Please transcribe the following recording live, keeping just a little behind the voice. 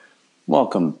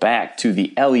Welcome back to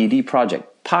the LED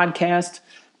Project podcast.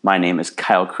 My name is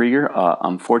Kyle Krieger.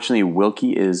 Unfortunately,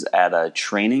 Wilkie is at a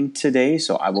training today,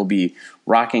 so I will be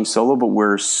rocking solo, but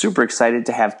we're super excited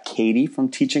to have Katie from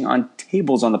Teaching on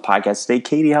Tables on the podcast today.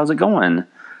 Katie, how's it going?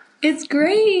 It's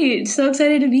great. So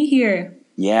excited to be here.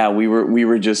 Yeah, we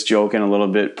were just joking a little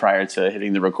bit prior to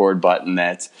hitting the record button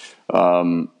that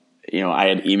I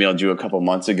had emailed you a couple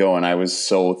months ago, and I was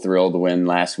so thrilled when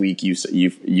last week you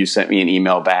sent me an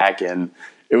email back, and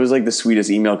it was like the sweetest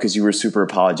email because you were super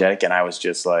apologetic, and I was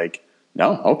just like,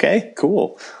 no, okay,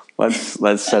 cool, let's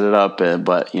set it up.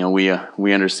 But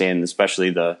we understand,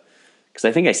 especially because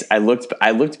I think I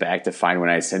looked back to find when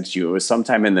I sent you, it was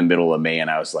sometime in the middle of May, and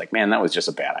I was like, man, that was just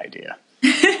a bad idea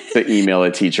to email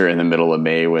a teacher in the middle of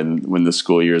May when the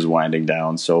school year is winding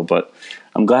down. So, but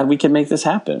I'm glad we can make this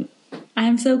happen.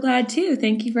 I'm so glad too.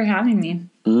 Thank you for having me.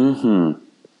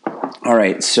 All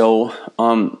right. So,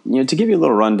 to give you a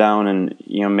little rundown and,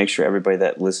 make sure everybody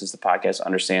that listens to the podcast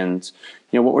understands,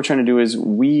 what we're trying to do is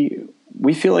we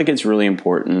feel like it's really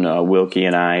important, Wilkie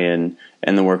and I, and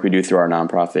the work we do through our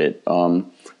nonprofit,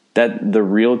 that the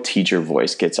real teacher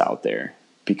voice gets out there,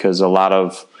 because a lot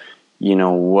of,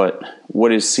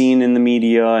 what is seen in the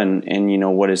media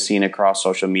and what is seen across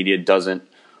social media doesn't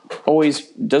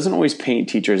always paint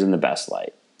teachers in the best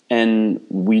light. And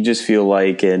we just feel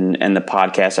like, and the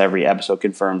podcast, every episode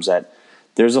confirms that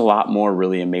there's a lot more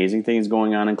really amazing things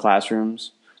going on in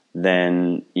classrooms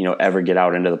than, ever get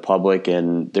out into the public.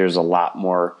 And there's a lot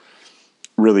more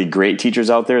really great teachers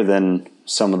out there than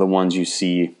some of the ones you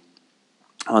see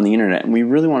on the internet. And we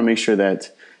really want to make sure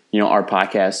that, our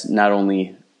podcast not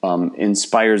only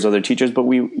inspires other teachers, but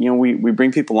we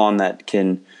bring people on that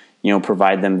can,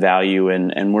 provide them value.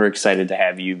 And we're excited to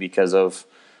have you because of,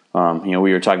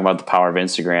 we were talking about the power of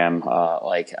Instagram.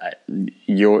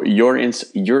 Your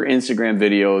Instagram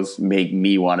videos make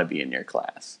me want to be in your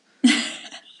class.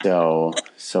 So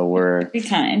we're be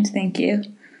kind. Thank you.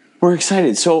 We're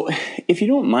excited. So if you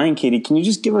don't mind, Katie, can you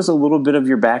just give us a little bit of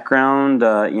your background,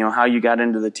 how you got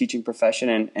into the teaching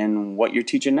profession and what you're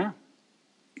teaching now?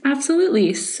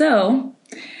 Absolutely. So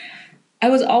I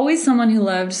was always someone who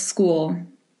loved school.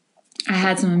 I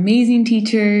had some amazing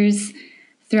teachers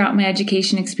throughout my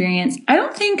education experience. I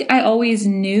don't think I always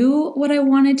knew what I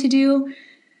wanted to do,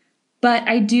 but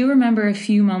I do remember a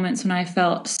few moments when I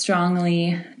felt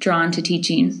strongly drawn to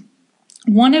teaching.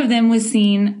 One of them was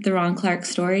seeing The Ron Clark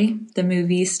Story, the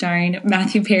movie starring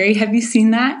Matthew Perry. Have you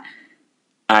seen that?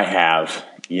 I have.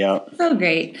 Yep. So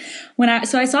great.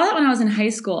 So I saw that when I was in high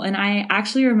school, and I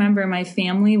actually remember my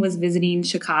family was visiting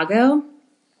Chicago,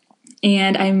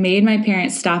 and I made my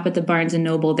parents stop at the Barnes &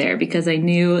 Noble there because I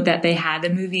knew that they had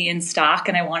the movie in stock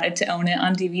and I wanted to own it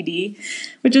on DVD,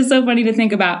 which is so funny to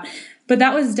think about. But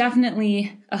that was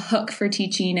definitely a hook for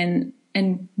teaching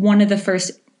and one of the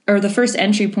first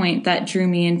entry point that drew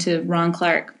me into Ron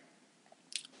Clark.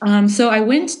 So I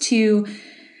went to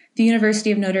the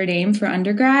University of Notre Dame for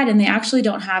undergrad, and they actually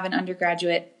don't have an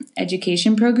undergraduate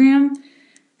education program.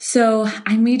 So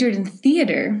I majored in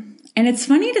theater. And it's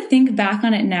funny to think back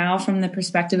on it now from the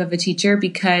perspective of a teacher,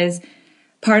 because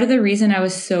part of the reason I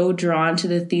was so drawn to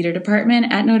the theater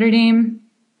department at Notre Dame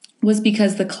was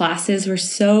because the classes were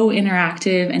so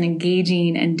interactive and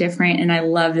engaging and different, and I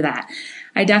loved that.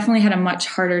 I definitely had a much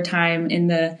harder time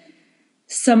in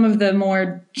some of the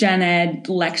more gen ed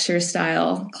lecture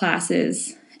style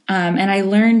classes. And I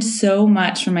learned so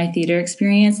much from my theater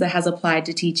experience that has applied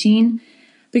to teaching,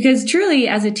 because truly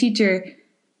as a teacher,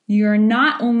 you're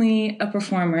not only a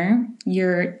performer,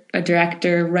 you're a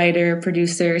director, writer,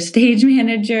 producer, stage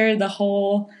manager, the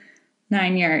whole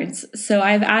 9 yards. So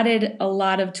I've added a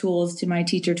lot of tools to my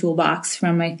teacher toolbox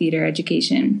from my theater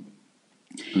education.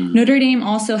 Notre Dame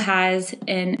also has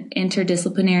an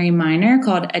interdisciplinary minor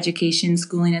called Education,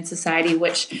 Schooling, and Society,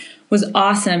 which was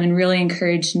awesome and really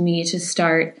encouraged me to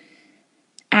start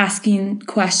asking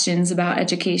questions about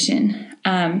education.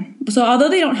 So although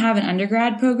they don't have an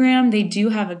undergrad program, they do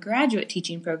have a graduate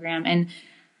teaching program. And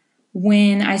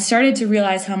when I started to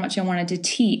realize how much I wanted to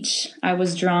teach, I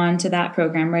was drawn to that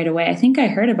program right away. I think I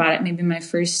heard about it maybe my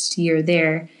first year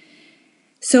there.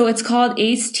 So it's called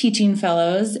ACE Teaching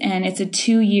Fellows, and it's a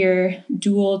 2-year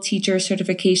dual teacher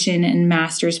certification and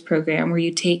master's program where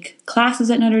you take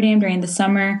classes at Notre Dame during the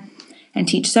summer and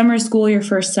teach summer school your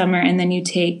first summer, and then you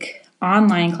take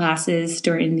online classes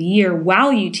during the year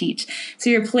while you teach. So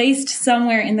you're placed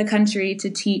somewhere in the country to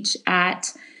teach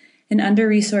at an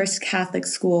under-resourced Catholic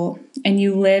school, and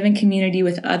you live in community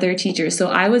with other teachers. So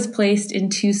I was placed in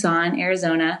Tucson,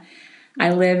 Arizona.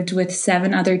 I lived with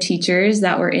 7 other teachers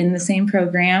that were in the same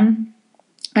program.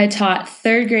 I taught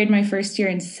 3rd grade my first year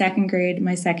and 2nd grade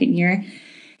my second year.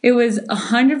 It was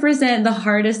 100% the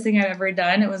hardest thing I've ever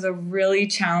done. It was a really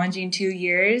challenging 2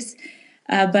 years,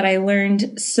 but I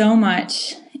learned so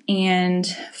much. And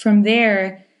from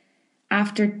there,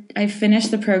 after I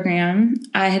finished the program,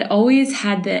 I had always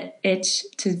had the itch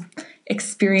to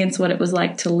experience what it was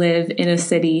like to live in a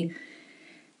city.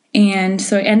 And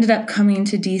so I ended up coming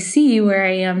to DC where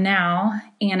I am now,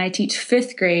 and I teach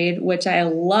fifth grade, which I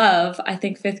love. I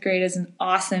think fifth grade is an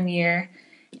awesome year,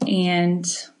 and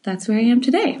that's where I am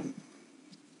today.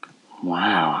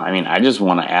 Wow. I mean, I just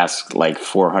want to ask like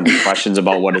 400 questions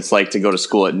about what it's like to go to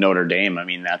school at Notre Dame. I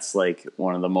mean, that's like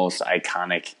one of the most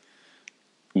iconic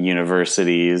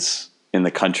universities in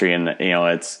the country. And, you know,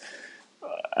 it's,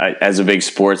 as a big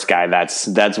sports guy, that's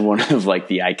one of like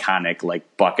the iconic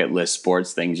like bucket list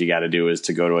sports things you got to do is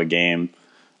to go to a game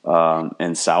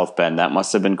in South Bend. That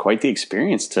must have been quite the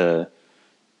experience to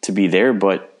be there.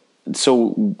 But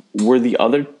so were the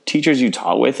other teachers you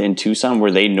taught with in Tucson,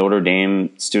 were they Notre Dame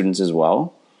students as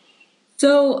well?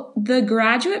 So the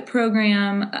graduate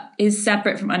program is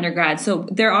separate from undergrad. So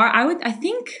there are,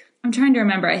 I'm trying to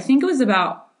remember, I think it was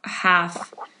about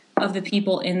half of the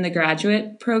people in the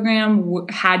graduate program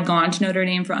had gone to Notre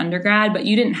Dame for undergrad, but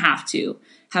you didn't have to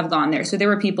have gone there. So there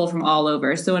were people from all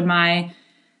over. So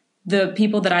the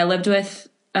people that I lived with,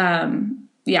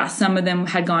 some of them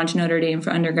had gone to Notre Dame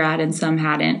for undergrad and some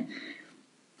hadn't.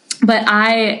 But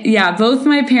both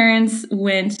my parents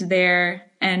went there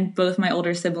and both my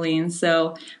older siblings.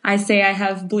 So I say I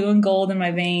have blue and gold in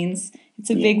my veins. It's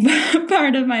a big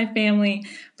part of my family,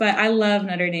 but I love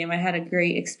Notre Dame. I had a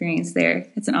great experience there.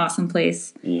 It's an awesome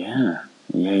place. Yeah.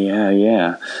 I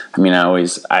mean,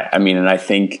 and I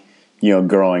think, you know,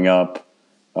 growing up,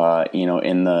 you know,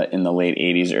 in the late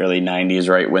 80s, early 90s,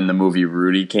 right when the movie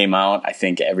Rudy came out, I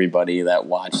think everybody that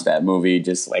watched that movie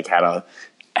just like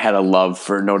had a love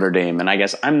for Notre Dame. And I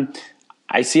guess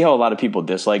I see how a lot of people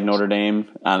dislike Notre Dame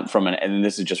and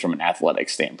this is just from an athletic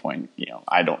standpoint. You know,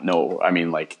 I don't know. I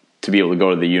mean, like to be able to go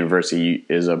to the university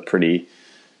is a pretty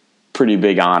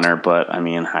big honor. But I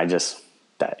mean, like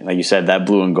you said, that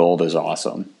blue and gold is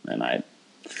awesome, and I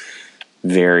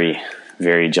very,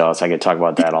 very jealous. I could talk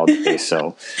about that all day.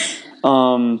 So,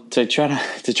 to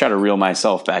try to reel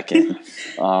myself back in.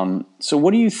 So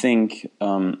what do you think,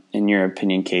 in your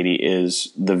opinion, Katie,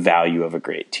 is the value of a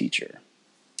great teacher?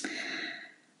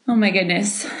 Oh my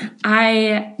goodness.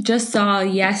 I just saw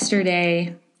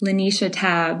yesterday Lanisha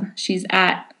Tab. She's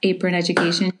at Apron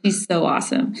Education. She's so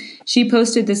awesome. She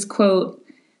posted this quote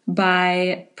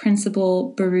by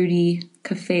Principal Baruti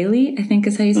Kafeli, I think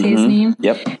is how you say his name.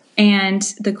 Yep. And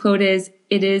the quote is,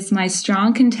 "It is my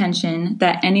strong contention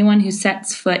that anyone who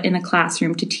sets foot in a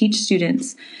classroom to teach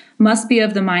students must be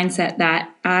of the mindset that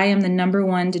I am the number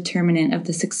one determinant of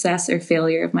the success or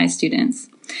failure of my students."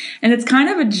 And it's kind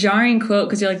of a jarring quote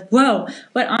because you're like, whoa.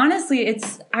 But honestly,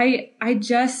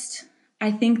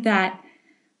 I think that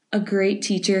a great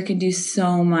teacher can do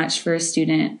so much for a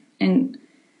student. And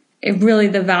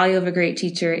the value of a great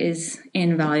teacher is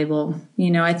invaluable.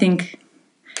 You know, I think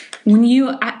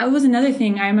I was another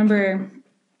thing I remember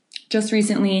just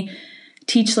recently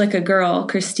Teach Like a Girl,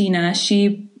 Christina,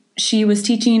 she was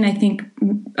teaching, I think,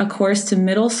 a course to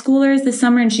middle schoolers this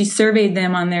summer, and she surveyed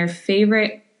them on their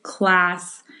favorite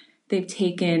class they've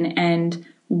taken and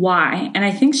why. And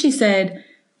I think she said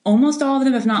almost all of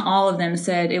them, if not all of them,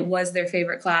 said it was their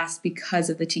favorite class because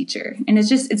of the teacher. And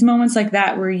it's moments like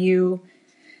that where you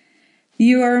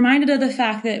are reminded of the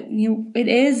fact that it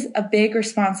is a big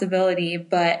responsibility,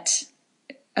 but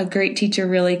a great teacher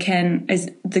really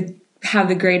have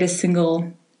the greatest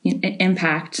single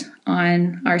impact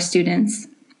on our students.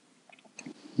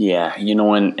 Yeah, you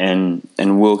know, and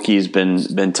Wilkie's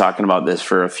been talking about this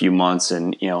for a few months,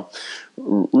 and you know,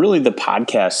 really the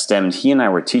podcast stemmed. He and I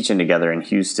were teaching together in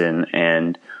Houston,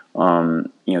 and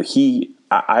you know,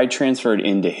 I transferred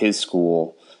into his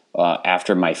school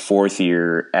after my fourth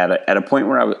year at a point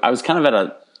where I was kind of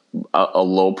at a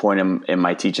low point in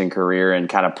my teaching career and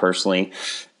kind of personally,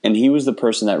 and he was the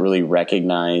person that really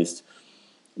recognized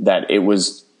that it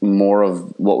was more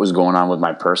of what was going on with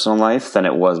my personal life than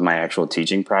it was my actual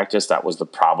teaching practice. That was the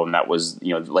problem. That was,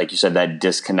 you know, like you said, that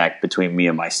disconnect between me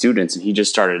and my students. And he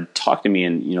just started talking to me,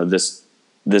 and, you know,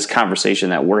 this conversation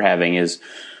that we're having is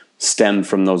stemmed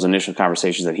from those initial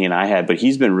conversations that he and I had. But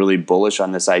he's been really bullish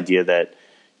on this idea that,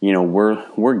 you know,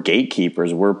 we're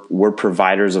gatekeepers. We're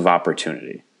providers of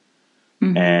opportunity.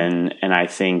 Mm-hmm. And I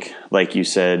think, like you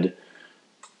said,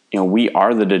 you know, we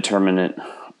are the determinant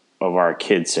of our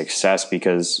kids' success,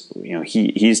 because, you know,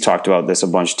 he's talked about this a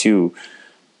bunch too.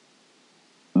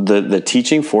 The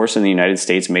teaching force in the United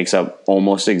States makes up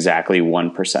almost exactly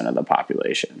 1% of the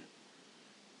population.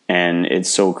 And it's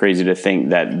so crazy to think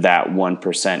that that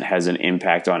 1% has an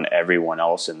impact on everyone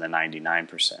else in the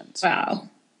 99%. Wow.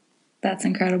 That's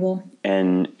incredible.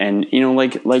 And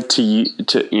like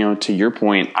to your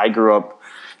point, I grew up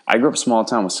small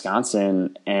town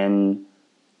Wisconsin, and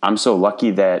I'm so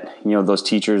lucky that, those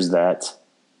teachers that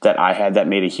I had that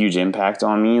made a huge impact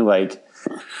on me. Like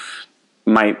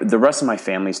the rest of my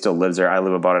family still lives there. I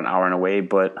live about an hour and away,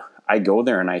 but I go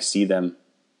there and I see them.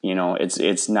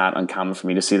 It's not uncommon for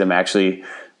me to see them. Actually,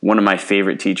 one of my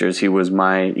favorite teachers, he was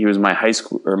my high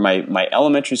school or my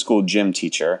elementary school gym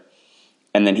teacher.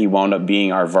 And then he wound up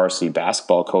being our varsity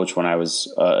basketball coach when I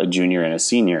was a junior and a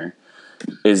senior,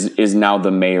 is now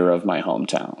the mayor of my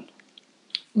hometown.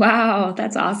 Wow,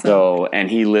 that's awesome. So,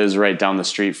 and he lives right down the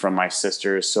street from my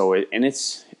sister. So,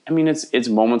 it's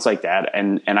moments like that.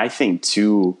 And I think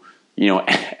too,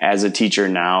 as a teacher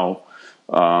now,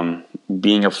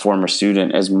 being a former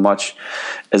student, as much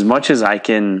as I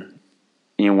can,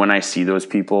 when I see those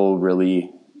people,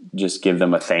 really just give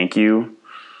them a thank you.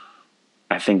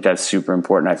 I think that's super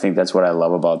important. I think that's what I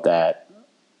love about that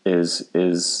is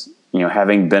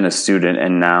having been a student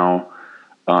and now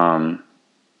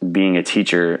being a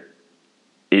teacher,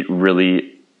 it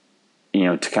really,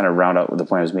 to kind of round out what the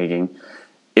point I was making,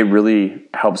 it really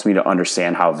helps me to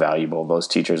understand how valuable those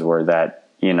teachers were that,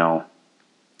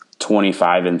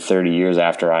 25 and 30 years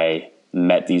after I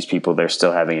met these people, they're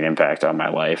still having an impact on my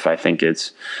life. I think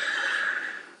it's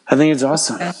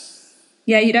awesome.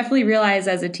 Yeah, you definitely realize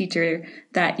as a teacher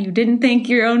that you didn't thank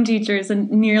your own teachers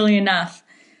nearly enough.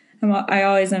 I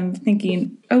always am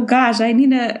thinking, oh gosh, I need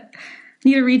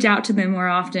to reach out to them more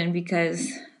often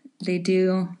because they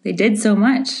did so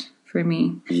much for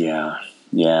me. Yeah,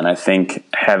 and I think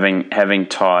having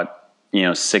taught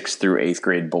 6th through 8th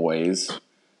grade boys,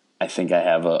 I think I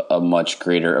have a much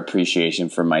greater appreciation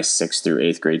for my 6th through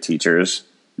 8th grade teachers,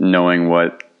 knowing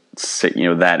what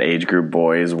that age group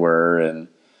boys were and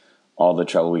all the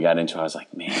trouble we got into. I was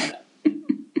like, man,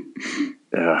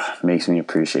 makes me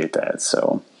appreciate that.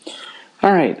 So,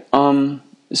 all right.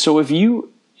 So if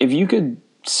you could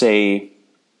say,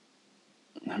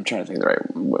 I'm trying to think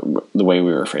the way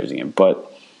we were phrasing it,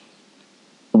 but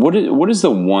what is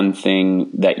the one thing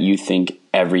that you think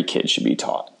every kid should be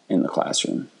taught in the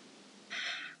classroom?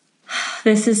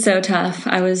 This is so tough.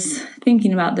 I was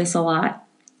thinking about this a lot.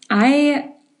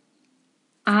 I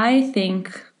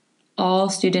think all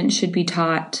students should be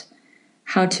taught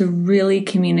how to really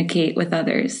communicate with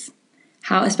others,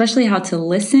 especially how to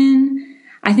listen.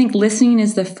 I think listening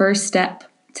is the first step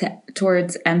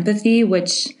towards empathy,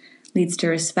 which leads to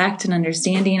respect and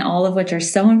understanding, all of which are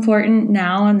so important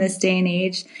now in this day and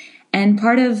age. And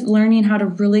part of learning how to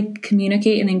really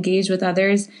communicate and engage with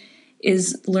others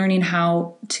is learning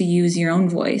how to use your own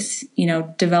voice,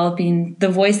 developing the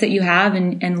voice that you have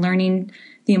and learning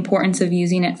the importance of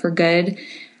using it for good.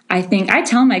 I think I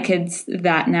tell my kids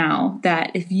that now,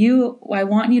 that I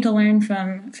want you to learn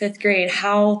from 5th grade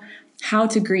how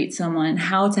to greet someone,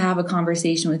 how to have a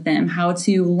conversation with them, how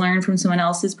to learn from someone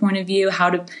else's point of view, how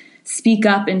to speak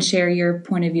up and share your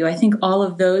point of view. I think all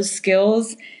of those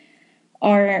skills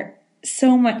are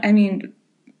so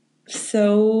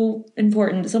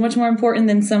important, so much more important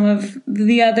than some of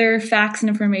the other facts and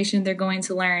information they're going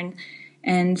to learn,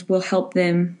 and will help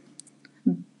them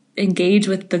engage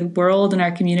with the world and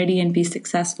our community and be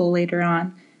successful later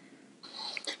on.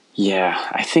 Yeah,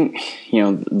 I think,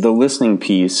 the listening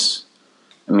piece,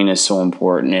 is so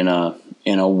important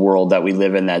in a world that we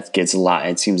live in that gets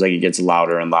it seems like it gets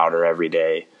louder and louder every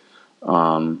day.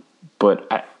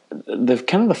 But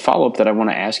the follow-up that I want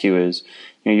to ask you is,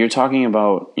 you're talking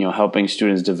about, helping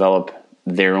students develop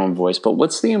their own voice, but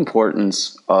what's the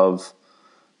importance of,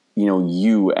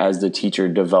 you as the teacher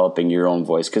developing your own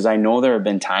voice? Because I know there have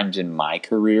been times in my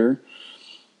career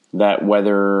that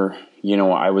whether,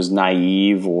 I was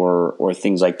naive or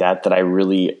things like that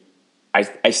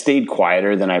I stayed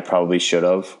quieter than I probably should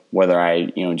have, whether I,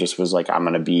 just was like, I'm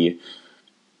going to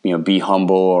be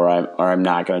humble or I'm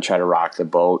not going to try to rock the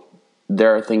boat.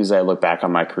 There are things that I look back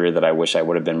on my career that I wish I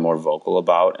would have been more vocal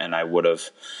about, and I would have,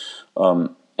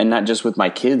 and not just with my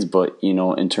kids, but,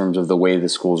 in terms of the way the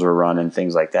schools are run and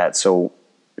things like that. So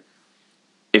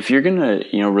if you're going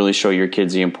to, really show your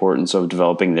kids the importance of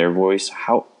developing their voice,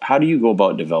 how do you go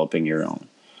about developing your own?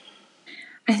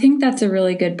 I think that's a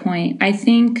really good point. I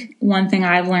think one thing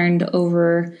I've learned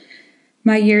over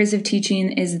my years of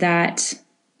teaching is that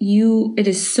it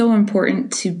is so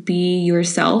important to be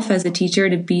yourself as a teacher,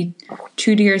 to be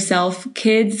true to yourself.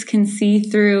 Kids can see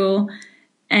through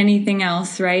anything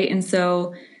else, right? And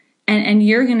so, and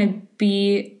you're going to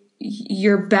be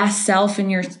your best self and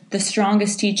you're the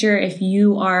strongest teacher if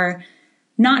you are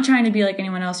not trying to be like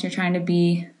anyone else. You're trying to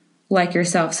be like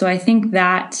yourself. So I think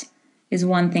that is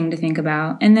one thing to think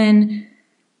about. And then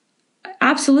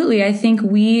absolutely, I think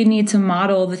we need to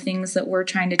model the things that we're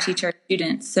trying to teach our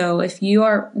students. So if you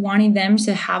are wanting them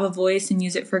to have a voice and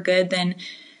use it for good, then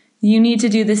you need to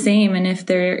do the same. And if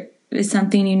there is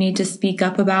something you need to speak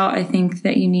up about, I think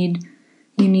that you need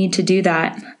to do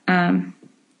that,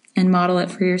 and model it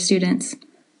for your students.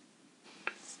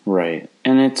 Right.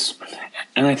 And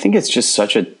I think it's just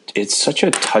such a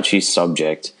touchy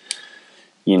subject,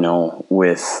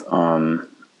 with,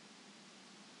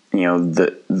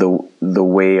 the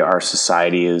way our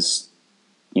society is,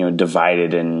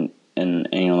 divided and,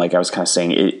 like I was kind of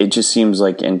saying, it just seems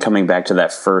like, and coming back to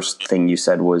that first thing you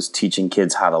said was teaching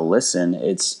kids how to listen.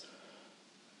 It's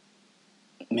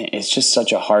just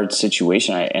such a hard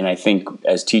situation. And I think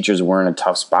as teachers, we're in a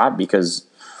tough spot because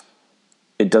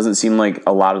it doesn't seem like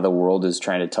a lot of the world is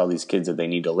trying to tell these kids that they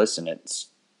need to listen. It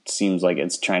seems like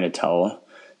it's trying to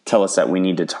tell us that we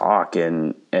need to talk.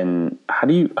 And how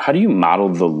do you model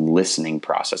the listening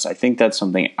process? I think that's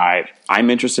something I'm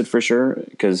interested for sure,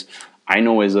 because I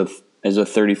know as a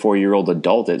 34-year-old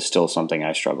adult, it's still something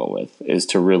I struggle with, is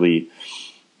to really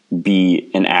be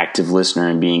an active listener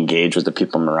and be engaged with the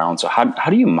people I'm around. So how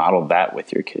do you model that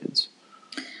with your kids?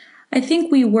 I think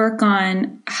we work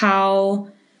on how,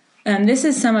 this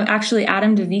is actually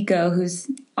Adam DeVico,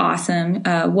 who's awesome,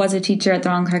 was a teacher at the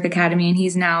Ron Clark Academy, and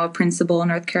he's now a principal in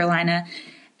North Carolina.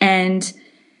 And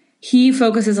he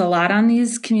focuses a lot on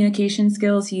these communication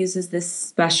skills. He uses this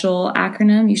special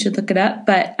acronym. You should look it up.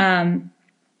 But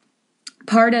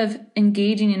part of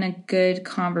engaging in a good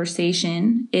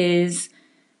conversation is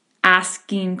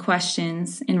asking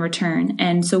questions in return.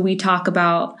 And so we talk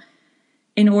about,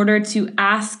 in order to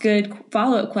ask good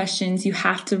follow-up questions, you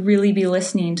have to really be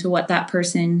listening to what that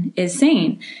person is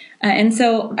saying. And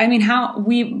so, how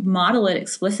we model it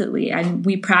explicitly, and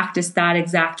we practice that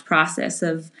exact process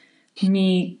of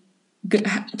me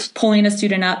pulling a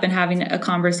student up and having a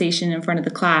conversation in front of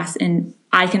the class, and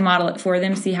I can model it for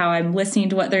them, see how I'm listening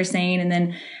to what they're saying, and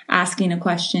then asking a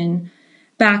question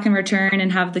back in return,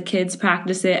 and have the kids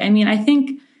practice it. I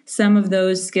think some of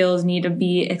those skills need to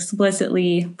be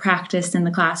explicitly practiced in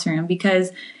the classroom,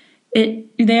 because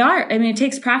it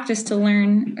takes practice to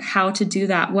learn how to do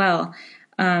that well.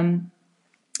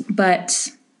 But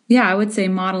yeah, I would say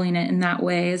modeling it in that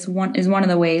way is one of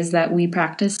the ways that we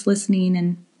practice listening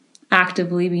and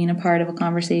actively being a part of a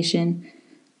conversation.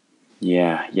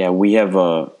 Yeah. We have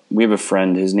a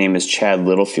friend. His name is Chad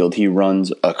Littlefield. He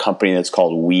runs a company that's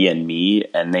called We and Me,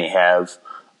 and they have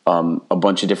a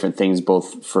bunch of different things,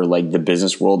 both for like the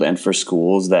business world and for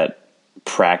schools, that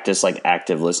practice like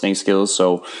active listening skills.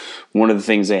 So one of the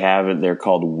things they have, they're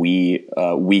called We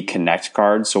Connect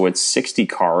cards. So it's 60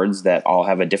 cards that all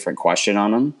have a different question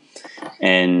on them.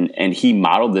 And he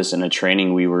modeled this in a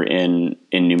training we were in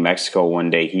New Mexico one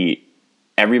day.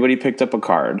 Everybody picked up a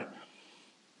card,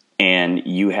 and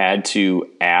you had to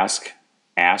ask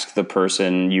the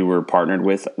person you were partnered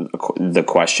with the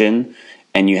question,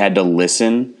 and you had to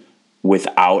listen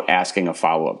without asking a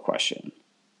follow-up question.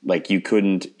 Like, you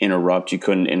couldn't interrupt, you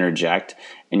couldn't interject,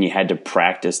 and you had to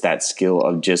practice that skill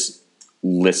of just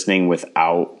listening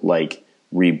without like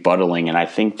rebuttaling. And I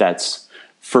think that's,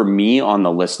 for me, on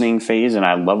the listening phase, and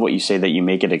I love what you say that you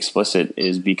make it explicit,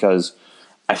 is because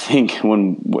I think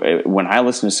when I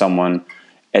listen to someone,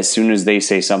 as soon as they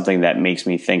say something that makes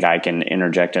me think I can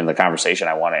interject into the conversation,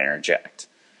 I want to interject.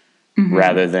 Mm-hmm.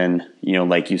 Rather than,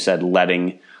 like you said,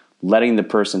 letting the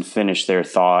person finish their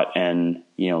thought and,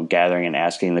 gathering and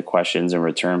asking the questions in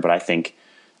return. But I think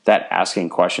that asking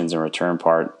questions in return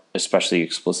part, especially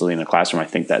explicitly in the classroom, I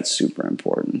think that's super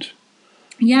important.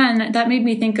 Yeah, and that made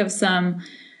me think of some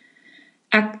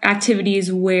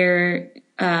activities where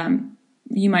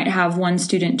you might have one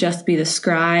student just be the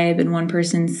scribe and one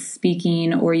person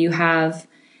speaking, or you have,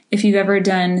 if you've ever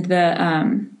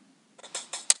done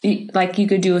you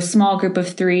could do a small group of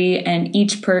 3, and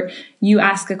you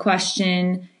ask a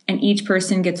question, and each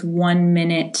person gets 1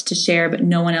 minute to share, but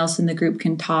no one else in the group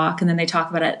can talk, and then they talk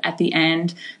about it at the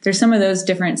end. There's some of those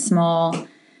different small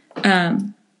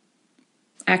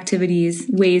activities,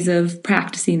 ways of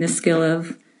practicing the skill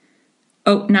of,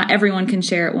 not everyone can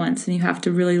share at once, and you have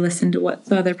to really listen to what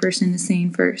the other person is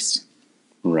saying first.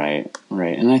 Right.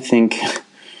 And I think,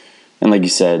 and like you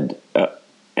said,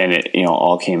 and it,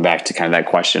 all came back to kind of that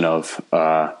question of,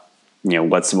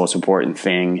 what's the most important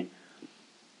thing,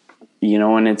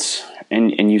 and it's,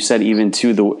 and you said even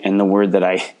too, the word that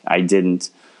I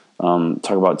didn't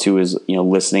talk about too is,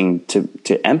 listening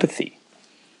to empathy.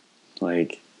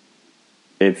 Like,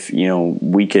 if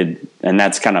we could, and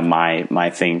that's kind of my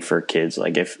thing for kids.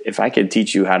 Like if I could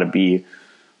teach you how to be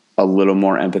a little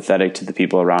more empathetic to the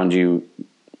people around you,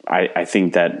 I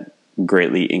think that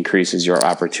greatly increases your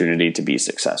opportunity to be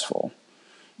successful.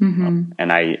 Mm-hmm.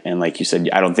 And like you said,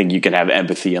 I don't think you can have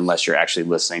empathy unless you're actually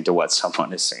listening to what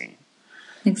someone is saying.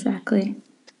 Exactly.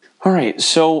 All right.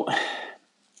 So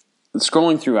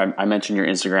scrolling through, I mentioned your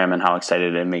Instagram and how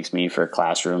excited it makes me for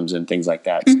classrooms and things like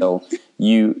that. So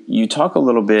you talk a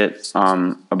little bit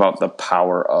about the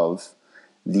power of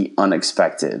the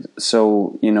unexpected.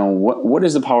 So, what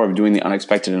is the power of doing the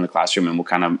unexpected in the classroom? And we'll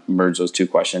kind of merge those two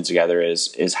questions together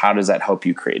is how does that help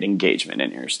you create engagement in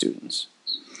your students?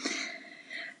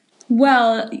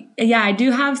 Well, yeah, I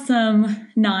do have some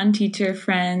non-teacher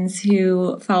friends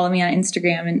who follow me on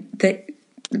Instagram, and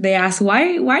they ask, why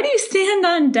do you stand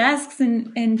on desks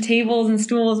and tables and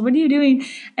stools? What are you doing?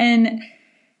 And,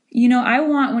 I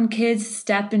want when kids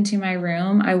step into my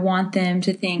room, I want them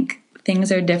to think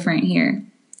things are different here.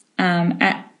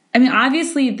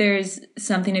 Obviously there's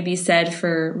something to be said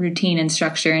for routine and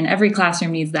structure, and every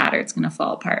classroom needs that or it's going to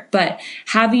fall apart. But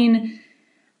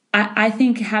I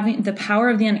think having the power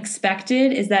of the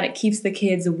unexpected is that it keeps the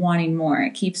kids wanting more.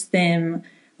 It keeps them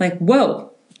like,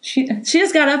 whoa, she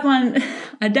just got up on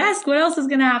a desk. What else is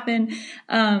going to happen?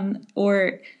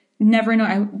 Or never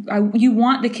know. You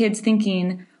want the kids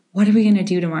thinking, what are we going to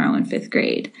do tomorrow in 5th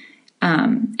grade?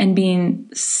 And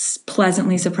being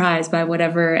pleasantly surprised by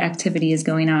whatever activity is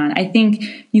going on. I think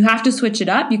you have to switch it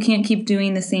up. You can't keep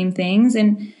doing the same things.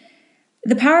 And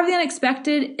the power of the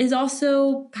unexpected is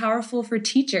also powerful for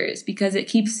teachers because it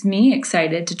keeps me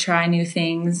excited to try new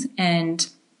things and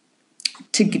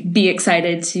to be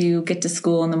excited to get to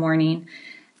school in the morning.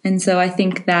 And so I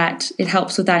think that it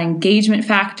helps with that engagement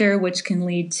factor, which can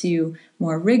lead to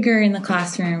more rigor in the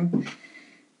classroom,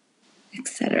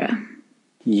 etc.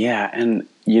 Yeah. And,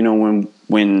 when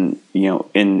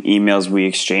in emails we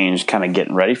exchanged kind of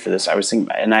getting ready for this, I was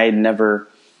thinking, and I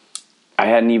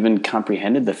hadn't even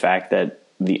comprehended the fact that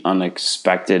the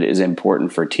unexpected is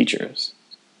important for teachers.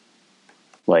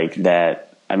 Like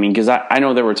that, because I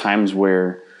know there were times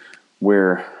where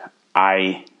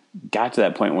I got to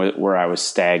that point where I was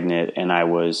stagnant and I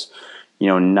was,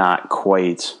 not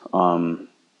quite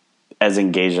as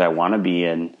engaged as I want to be.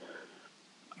 And,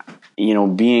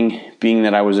 being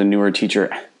that I was a newer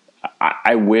teacher,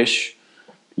 I wish,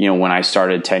 when I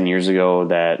started 10 years ago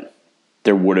that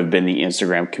there would have been the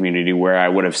Instagram community where I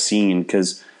would have seen,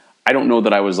 because I don't know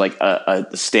that I was like a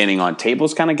standing on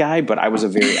tables kind of guy, but I was a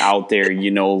very out there,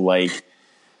 I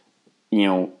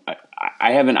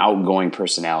have an outgoing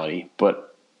personality,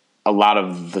 but a lot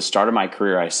of the start of my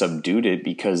career, I subdued it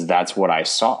because that's what I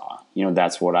saw,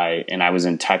 and I was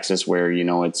in Texas where,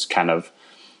 it's kind of,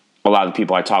 a lot of the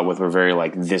people I talked with were very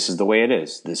like, this is the way it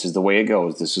is. This is the way it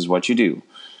goes. This is what you do.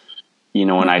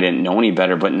 And I didn't know any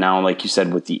better. But now, like you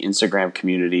said, with the Instagram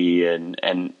community and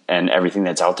everything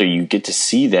that's out there, you get to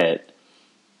see that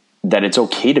it's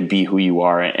okay to be who you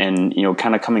are. And,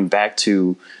 kind of coming back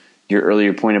to your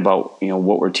earlier point about,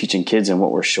 what we're teaching kids and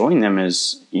what we're showing them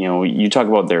is, you talk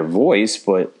about their voice,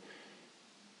 but,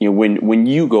 when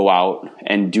you go out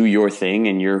and do your thing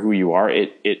and you're who you are,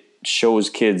 it shows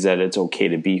kids that it's okay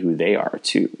to be who they are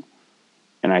too.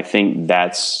 And I think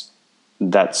that's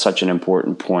such an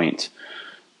important point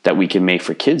that we can make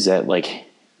for kids, that like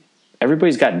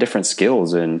everybody's got different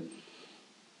skills and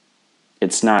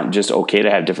it's not just okay to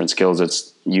have different skills.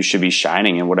 It's you should be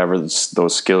shining in whatever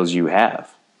those skills you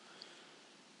have.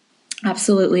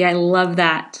 Absolutely. I love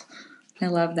that.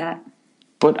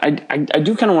 But I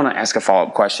do kind of want to ask a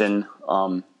follow-up question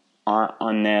on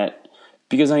that,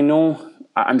 because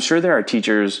I'm sure there are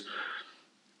teachers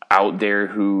out there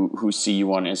who see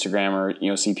you on Instagram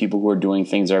or, see people who are doing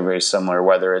things that are very similar,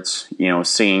 whether it's,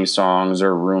 singing songs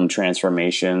or room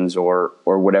transformations or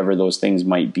whatever those things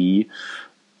might be,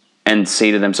 and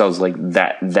say to themselves like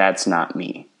that's not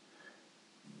me.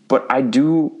 But I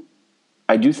do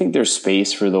think there's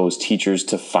space for those teachers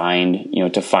to find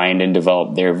and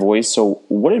develop their voice. So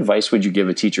what advice would you give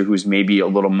a teacher who's maybe a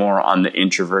little more on the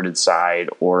introverted side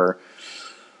or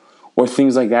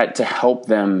things like that to help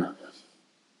them,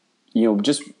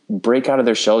 just break out of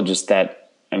their shell just that,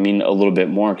 a little bit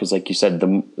more? Because like you said,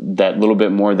 that little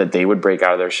bit more that they would break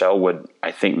out of their shell would,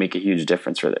 I think, make a huge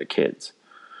difference for their kids.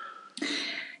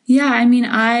 Yeah,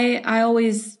 I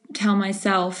always tell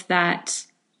myself that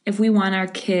if we want our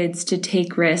kids to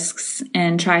take risks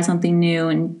and try something new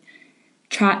and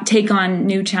take on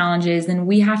new challenges, then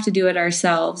we have to do it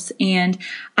ourselves. And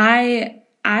I'm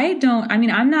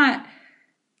not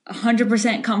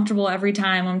 100% comfortable every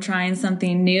time I'm trying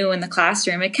something new in the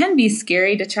classroom. It can be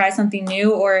scary to try something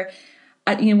new, or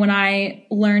when I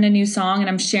learn a new song and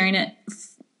I'm sharing it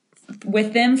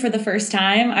with them for the first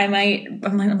time, I'm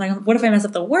like, what if I mess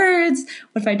up the words?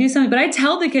 What if I do something? But I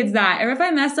tell the kids that. Or if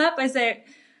I mess up, I say,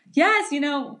 yes,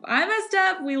 I messed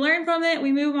up. We learn from it.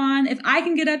 We move on. If I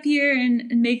can get up here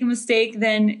and make a mistake,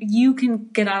 then you can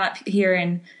get on up here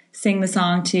and sing the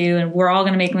song too. And we're all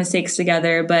going to make mistakes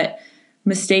together, but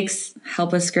mistakes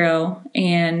help us grow.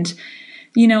 And,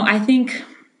 I think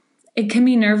it can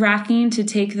be nerve-wracking to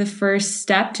take the first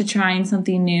step to trying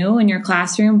something new in your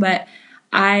classroom, but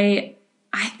I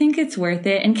think it's worth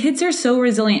it. And kids are so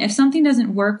resilient. If something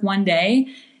doesn't work one day,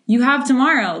 you have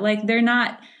tomorrow. Like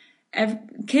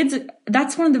kids,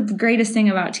 that's one of the greatest thing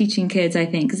about teaching kids, I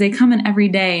think, because they come in every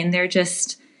day and they're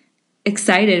just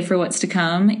excited for what's to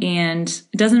come. And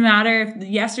it doesn't matter if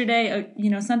yesterday,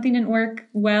 something didn't work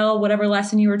well, whatever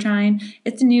lesson you were trying,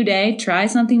 it's a new day. Try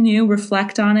something new,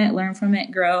 reflect on it, learn from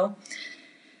it, grow.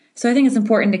 So I think it's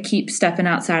important to keep stepping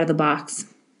outside of the box.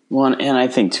 Well, and I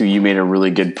think too, you made a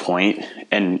really good point,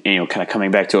 and kind of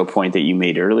coming back to a point that you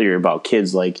made earlier about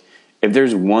kids, like if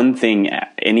there's one thing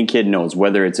any kid knows,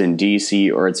 whether it's in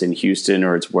DC or it's in Houston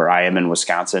or it's where I am in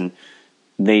Wisconsin,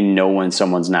 they know when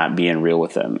someone's not being real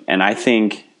with them. And I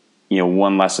think,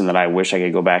 one lesson that I wish I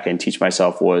could go back and teach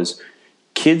myself was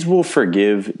kids will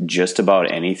forgive just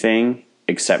about anything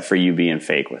except for you being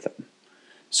fake with them.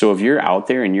 So if you're out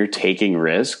there and you're taking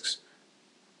risks,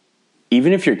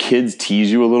 even if your kids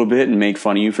tease you a little bit and make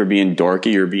fun of you for being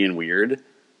dorky or being weird,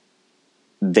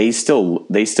 they still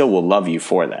will love you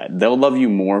for that. They'll love you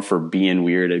more for being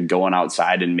weird and going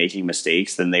outside and making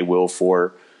mistakes than they will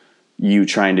for you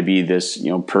trying to be this,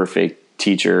 perfect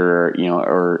teacher,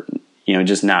 or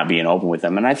just not being open with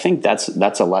them. And I think that's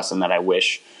a lesson that I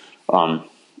wish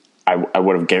I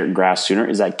would have grasped sooner,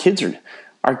 is that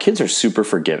our kids are super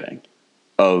forgiving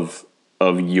of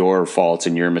your faults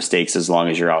and your mistakes, as long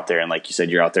as you're out there. And like you said,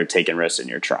 you're out there taking risks and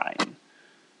you're trying.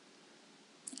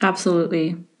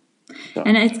 Absolutely. So.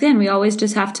 And again, we always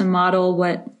just have to model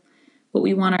what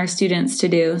we want our students to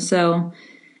do. So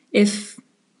if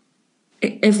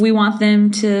we want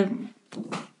them to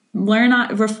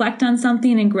reflect on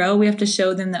something and grow, we have to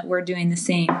show them that we're doing the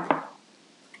same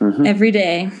every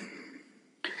day.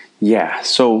 Yeah.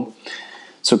 So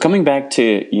coming back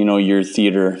to, your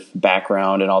theater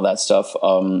background and all that stuff,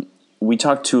 we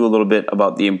talked too a little bit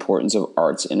about the importance of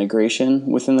arts integration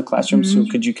within the classroom. Mm-hmm.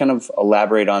 So could you kind of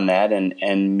elaborate on that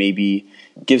and maybe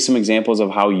give some examples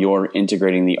of how you're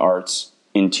integrating the arts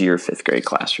into your fifth grade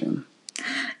classroom?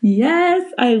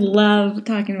 Yes, I love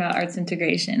talking about arts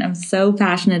integration. I'm so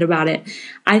passionate about it.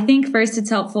 I think first it's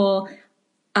helpful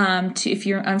if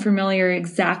you're unfamiliar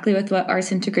exactly with what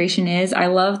arts integration is. I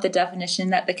love the definition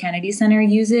that the Kennedy Center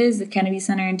uses, the Kennedy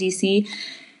Center in DC.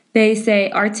 They say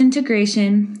arts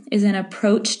integration is an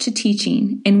approach to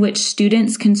teaching in which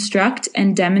students construct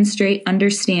and demonstrate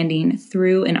understanding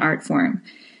through an art form.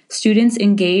 Students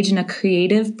engage in a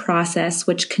creative process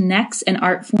which connects an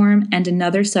art form and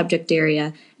another subject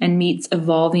area and meets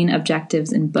evolving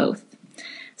objectives in both.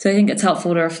 So I think it's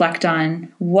helpful to reflect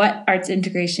on what arts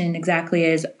integration exactly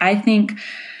is. I think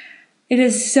it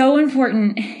is so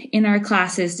important in our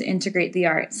classes to integrate the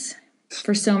arts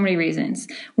for so many reasons.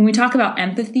 When we talk about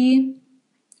empathy,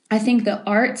 I think the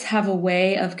arts have a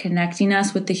way of connecting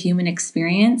us with the human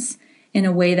experience in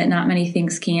a way that not many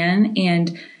things can,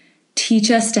 and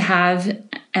teach us to have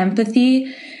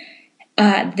empathy.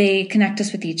 They connect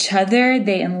us with each other.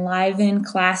 They enliven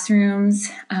classrooms,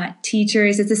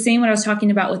 teachers. It's the same what I was talking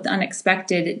about with the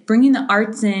unexpected. Bringing the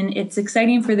arts in, it's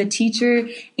exciting for the teacher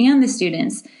and the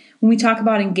students. When we talk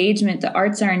about engagement, the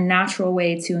arts are a natural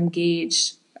way to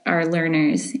engage our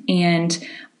learners and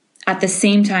at the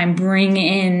same time bring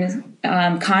in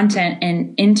content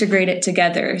and integrate it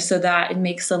together so that it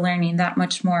makes the learning that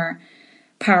much more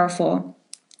powerful.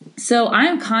 So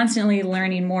I'm constantly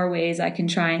learning more ways I can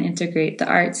try and integrate the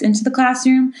arts into the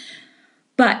classroom.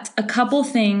 But a couple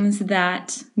things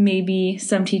that maybe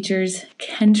some teachers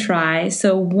can try.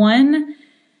 So one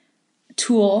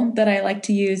tool that I like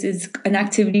to use is an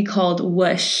activity called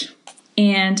Whoosh.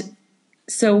 And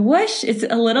so Whoosh, it's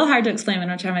a little hard to explain, but I'm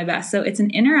going to try my best. So it's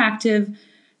an interactive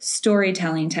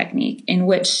storytelling technique in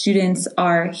which students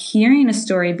are hearing a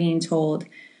story being told,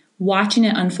 watching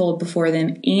it unfold before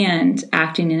them, and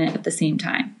acting in it at the same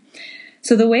time.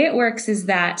 So the way it works is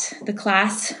that the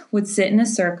class would sit in a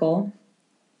circle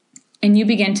and you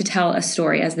begin to tell a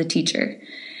story as the teacher.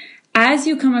 As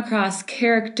you come across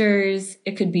characters,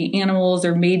 it could be animals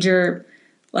or major,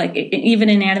 like even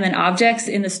inanimate objects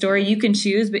in the story, you can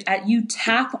choose, but you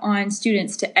tap on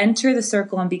students to enter the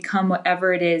circle and become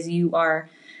whatever it is you are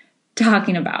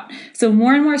talking about. So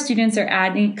more and more students are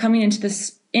coming into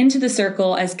this into the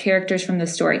circle as characters from the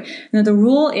story. Now, the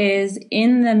rule is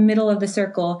in the middle of the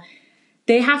circle,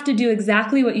 they have to do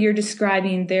exactly what you're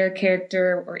describing their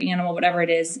character or animal, whatever it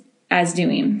is, as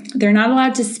doing. They're not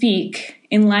allowed to speak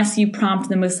unless you prompt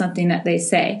them with something that they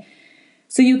say.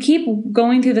 So you keep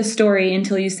going through the story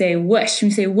until you say whoosh. When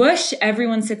you say whoosh,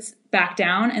 everyone sits back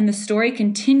down, and the story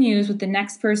continues with the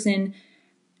next person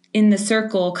in the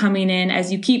circle coming in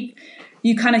as you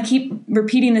kind of keep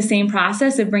repeating the same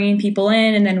process of bringing people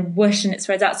in, and then whoosh, and it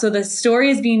spreads out. So the story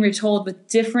is being retold with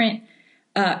different,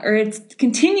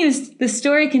 the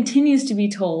story continues to be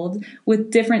told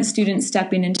with different students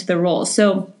stepping into the role.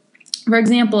 So, for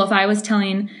example, if I was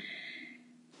telling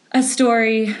a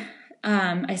story,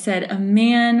 I said, a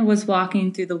man was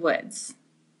walking through the woods.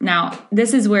 Now,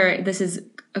 this is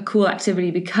a cool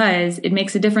activity because it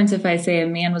makes a difference if I say a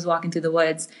man was walking through the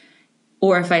woods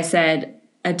or if I said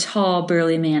a tall,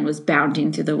 burly man was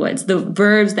bounding through the woods. The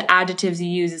verbs, the adjectives you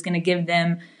use is going to give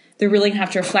them, they're really going to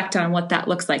have to reflect on what that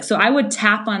looks like. So I would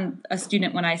tap on a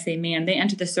student when I say man. They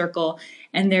enter the circle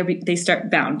and they start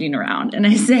bounding around. And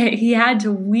I say he had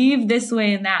to weave this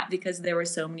way and that because there were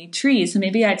so many trees. So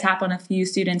maybe I tap on a few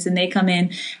students and they come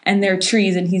in and they're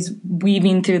trees and he's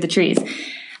weaving through the trees.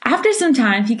 After some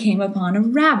time, he came upon a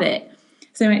rabbit.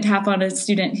 So I might tap on a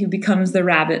student who becomes the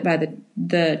rabbit by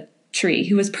the tree,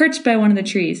 who was perched by one of the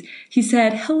trees. He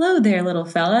said, "Hello there, little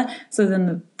fella." So then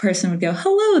the person would go,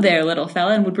 "Hello there, little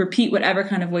fella," and would repeat whatever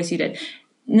kind of voice you did.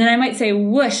 And then I might say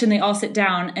whoosh, and they all sit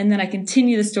down, and then I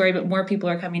continue the story, but more people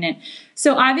are coming in.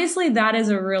 So obviously that is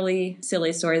a really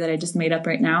silly story that I just made up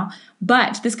right now,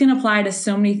 but this can apply to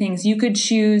so many things. You could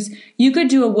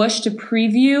do a whoosh to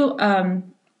preview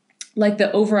like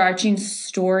the overarching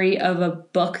story of a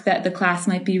book that the class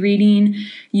might be reading.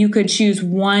 You could choose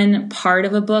one part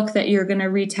of a book that you're going to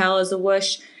retell as a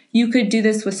whoosh. You could do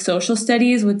this with social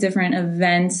studies, with different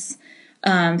events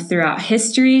throughout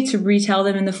history to retell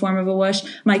them in the form of a whoosh.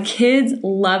 My kids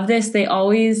love this. They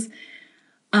always,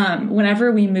 whenever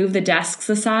we move the desks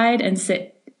aside and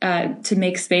sit to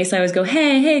make space, I always go,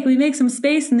 hey, can we make some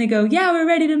space? And they go, yeah, we're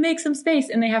ready to make some space.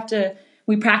 And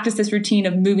we practice this routine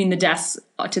of moving the desks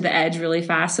to the edge really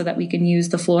fast so that we can use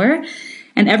the floor.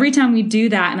 And every time we do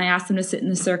that and I ask them to sit in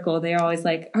the circle, they're always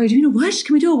like, "Are we doing a whoosh?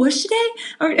 Can we do a whoosh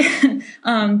today?"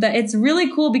 But it's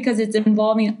really cool because it's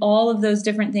involving all of those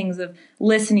different things of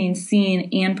listening, seeing,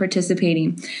 and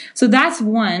participating. So that's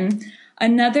one.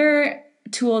 Another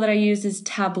tool that I use is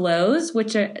tableaus,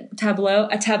 a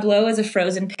tableau is a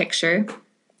frozen picture.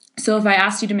 So if I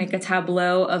asked you to make a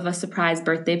tableau of a surprise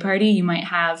birthday party, you might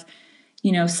have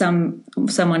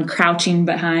someone crouching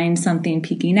behind something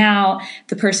peeking out,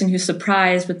 the person who's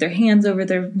surprised with their hands over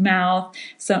their mouth,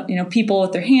 people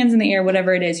with their hands in the air,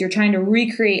 whatever it is. You're trying to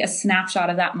recreate a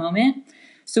snapshot of that moment.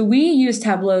 So we use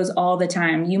tableaus all the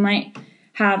time. You might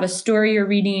have a story you're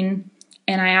reading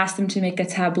and I ask them to make a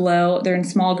tableau. They're in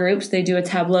small groups. They do a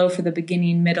tableau for the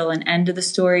beginning, middle, and end of the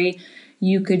story.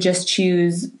 You could just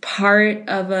choose part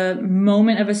of a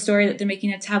moment of a story that they're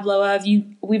making a tableau of.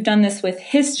 We've done this with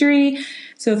history.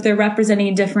 So if they're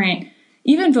representing different,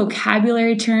 even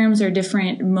vocabulary terms or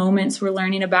different moments we're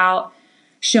learning about,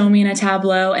 show me in a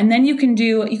tableau. And then you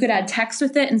could add text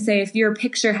with it and say, if your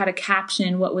picture had a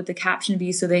caption, what would the caption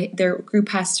be? So their group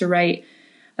has to write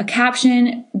a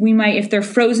caption. If they're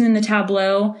frozen in the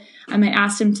tableau, I might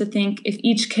ask them to think if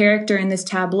each character in this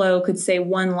tableau could say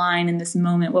one line in this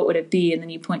moment, what would it be? And then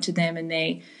you point to them and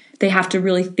they have to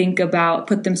really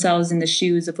put themselves in the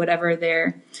shoes of whatever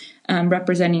they're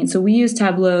representing. So we use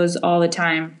tableaus all the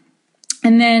time.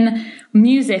 And then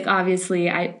music, obviously,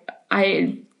 I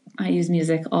use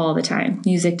music all the time.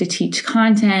 Music to teach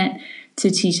content,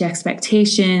 to teach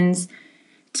expectations,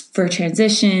 for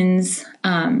transitions,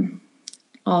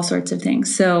 all sorts of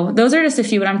things. So those are just a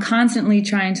few, but I'm constantly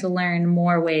trying to learn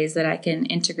more ways that I can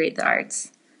integrate the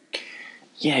arts.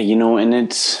 Yeah,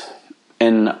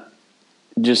 and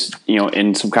just,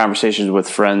 in some conversations with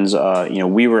friends,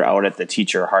 we were out at the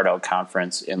Teacher Heart Out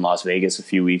Conference in Las Vegas a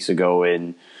few weeks ago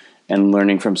and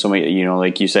learning from somebody,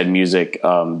 like you said, music,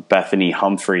 Bethany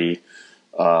Humphrey,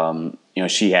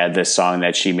 she had this song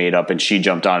that she made up and she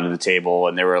jumped onto the table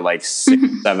and there were like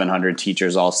 700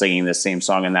 teachers all singing the same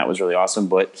song. And that was really awesome.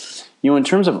 But, in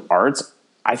terms of arts,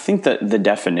 I think that the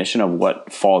definition of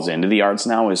what falls into the arts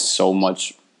now is so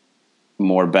much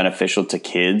more beneficial to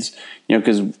kids,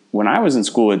 because when I was in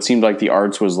school, it seemed like the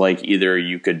arts was like either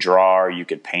you could draw or you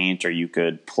could paint or you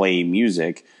could play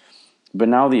music. But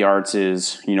now the arts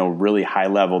is, really high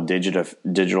level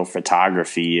digital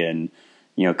photography and,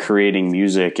 creating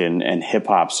music and hip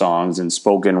hop songs and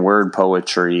spoken word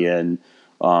poetry and,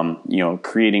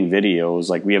 creating videos.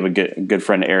 Like we have a good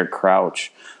friend, Eric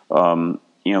Crouch,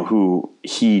 who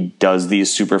he does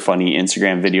these super funny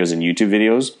Instagram videos and YouTube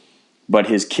videos, but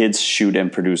his kids shoot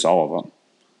and produce all of them.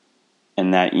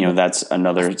 And that, that's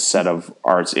another set of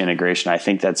arts integration. I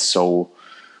think that's so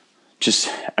just,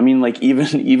 I mean, like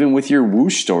even with your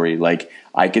whoosh story, like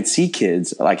I could see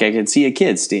kids, like I could see a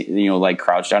kid, like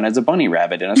crouched down as a bunny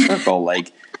rabbit in a circle.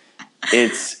 Like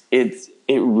it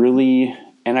really,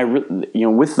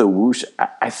 and with the whoosh,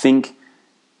 I think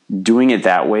doing it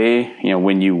that way,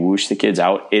 when you whoosh the kids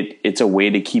out, it's a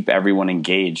way to keep everyone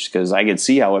engaged. Because I could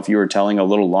see how if you were telling a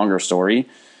little longer story,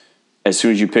 as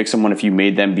soon as you pick someone, if you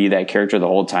made them be that character the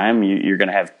whole time, you're going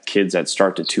to have kids that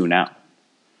start to tune out.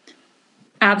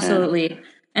 Absolutely.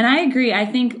 And I agree. I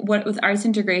think with arts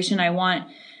integration, I want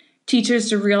teachers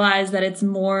to realize that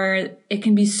it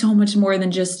can be so much more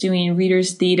than just doing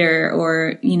readers theater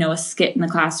or, a skit in the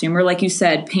classroom, or like you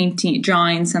said, painting,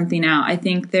 drawing something out. I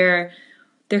think there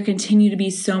continue to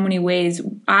be so many ways.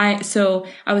 So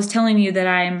I was telling you that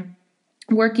I'm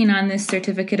working on this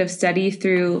certificate of study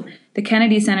through the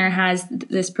Kennedy Center has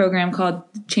this program called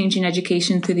Changing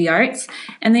Education Through the Arts,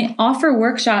 and they offer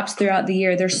workshops throughout the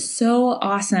year. They're so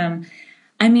awesome.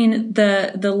 I mean,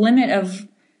 the limit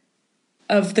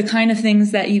of the kind of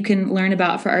things that you can learn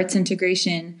about for arts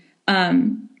integration.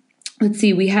 Let's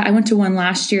see, I went to one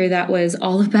last year that was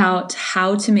all about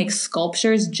how to make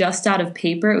sculptures just out of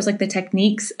paper. It was like the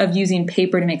techniques of using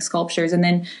paper to make sculptures. And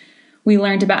then we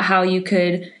learned about how you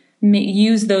could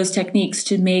use those techniques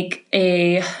to make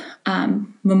a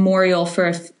memorial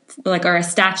or a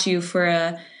statue for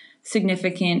a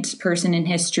significant person in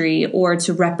history, or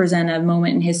to represent a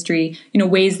moment in history,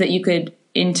 ways that you could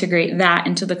integrate that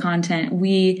into the content.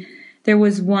 There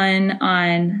was one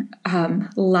on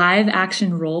live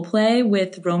action role play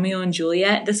with Romeo and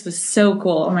Juliet. This was so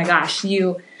cool. Oh my gosh.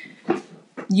 You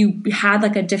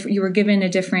had you were given a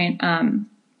different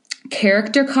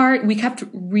character card. We kept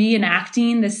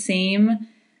reenacting the same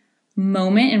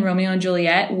moment in Romeo and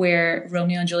Juliet where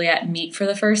Romeo and Juliet meet for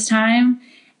the first time.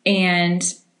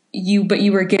 But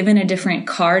you were given a different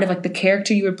card of like the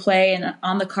character you would play. And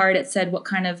on the card, it said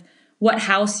what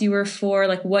house you were for,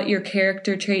 like what your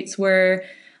character traits were,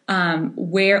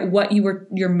 what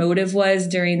your motive was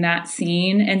during that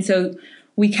scene. And so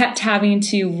we kept having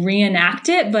to reenact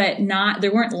it, but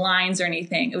there weren't lines or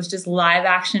anything. It was just live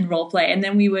action role play. And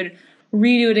then we would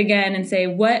redo it again and say,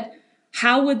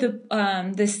 how would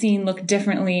this scene look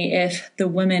differently if the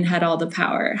women had all the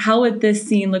power? How would this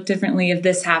scene look differently if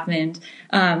this happened?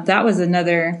 That was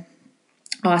another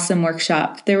awesome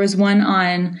workshop. There was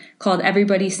one called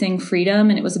Everybody Sing Freedom,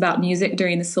 and it was about music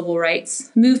during the civil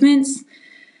rights movements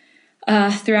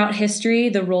throughout history,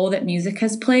 the role that music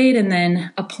has played, and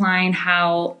then applying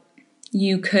how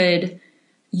you could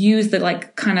use the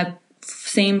kind of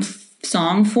same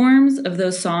song forms of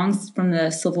those songs from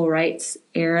the civil rights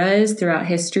eras throughout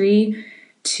history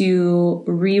to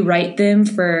rewrite them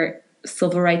for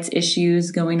civil rights issues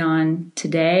going on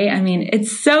today. I mean,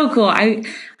 it's so cool.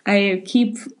 I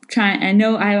keep trying. I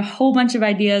know I have a whole bunch of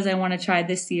ideas I want to try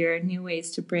this year, new ways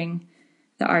to bring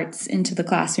the arts into the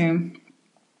classroom.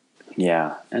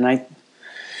 Yeah, and I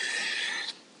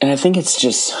think it's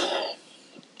just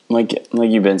like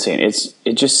you've been saying.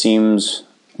 It just seems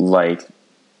like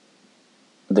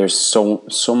there's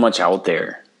so much out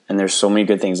there, and there's so many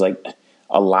good things. Like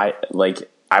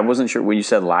I wasn't sure when you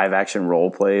said live action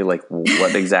role play, like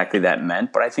what exactly that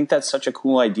meant, but I think that's such a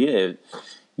cool idea.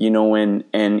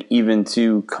 And even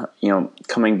to,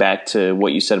 coming back to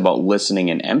what you said about listening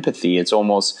and empathy, it sort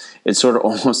of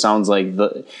almost sounds like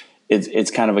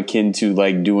it's kind of akin to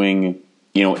like doing,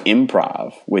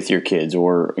 improv with your kids,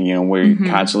 or, where you're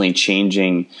constantly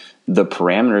changing the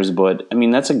parameters. But I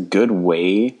mean, that's a good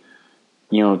way,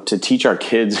 to teach our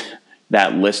kids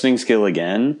that listening skill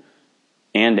again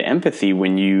and empathy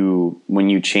when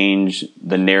you change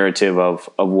the narrative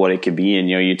of what it could be. And,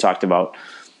 you talked about,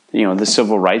 the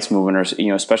civil rights movement,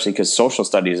 or, especially because social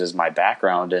studies is my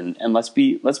background. And let's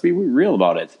be real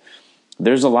about it.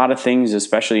 There's a lot of things,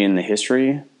 especially in the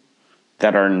history,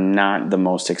 that are not the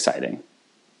most exciting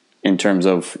in terms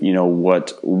of,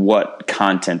 what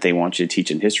content they want you to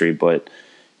teach in history. But,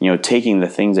 taking the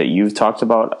things that you've talked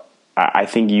about, I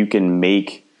think you can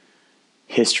make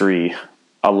history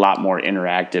a lot more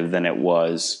interactive than it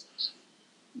was,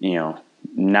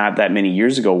 not that many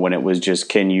years ago, when it was just,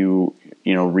 can you,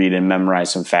 read and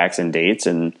memorize some facts and dates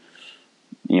and,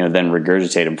 then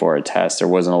regurgitate them for a test. There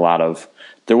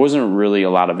wasn't really a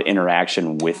lot of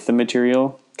interaction with the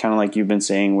material, kind of like you've been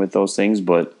saying with those things.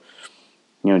 But,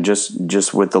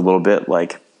 just with a little bit,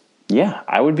 like, yeah,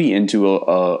 I would be into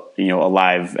a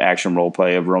live action role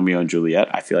play of Romeo and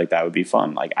Juliet. I feel like that would be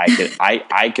fun. Like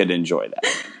I could enjoy that.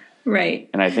 Right.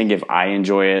 And I think if I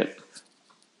enjoy it,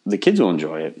 the kids will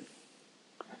enjoy it.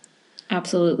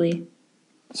 Absolutely.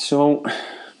 So,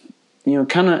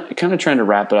 kind of trying to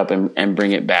wrap it up and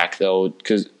bring it back, though,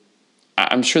 because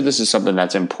I'm sure this is something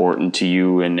that's important to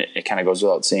you, and it kind of goes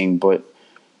without saying, but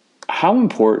how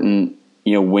important,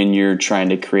 when you're trying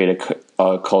to create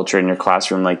a culture in your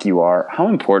classroom like you are, how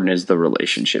important is the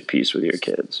relationship piece with your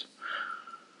kids?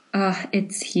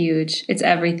 It's huge. It's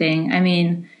everything. I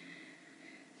mean,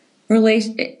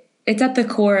 it's at the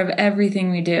core of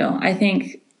everything we do. I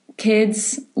think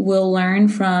kids will learn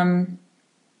from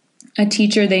a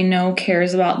teacher they know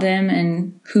cares about them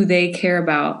and who they care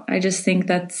about. I just think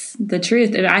that's the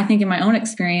truth. And I think in my own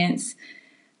experience,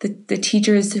 the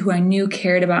teachers who I knew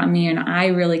cared about me and I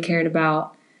really cared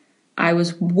about, I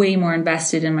was way more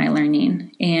invested in my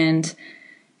learning. And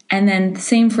then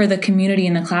same for the community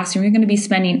in the classroom. You're going to be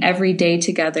spending every day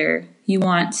together. You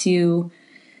want to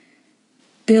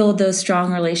build those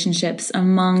strong relationships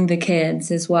among the kids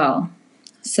as well.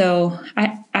 So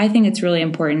I think it's really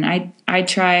important.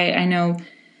 I know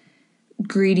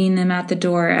greeting them at the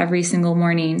door every single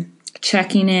morning,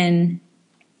 checking in,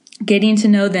 getting to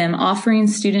know them, offering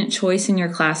student choice in your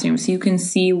classroom so you can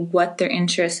see what their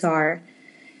interests are,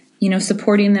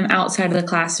 supporting them outside of the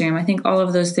classroom. I think all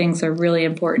of those things are really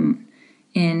important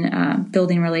in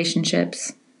building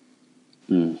relationships.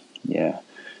 Yeah.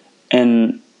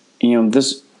 And,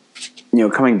 this,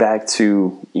 coming back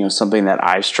to, something that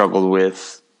I struggled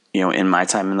with, in my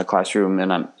time in the classroom,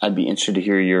 and I'd be interested to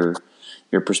hear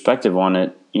your perspective on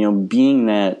it, being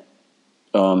that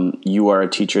you are a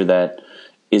teacher that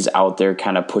is out there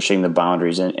kind of pushing the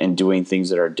boundaries and doing things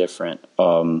that are different.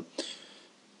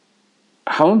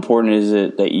 How important is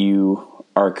it that you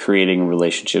are creating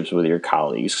relationships with your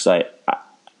colleagues? Because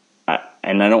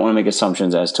and I don't want to make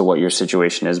assumptions as to what your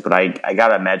situation is, but I got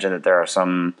to imagine that there are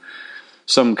some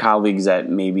colleagues that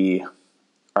maybe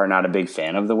are not a big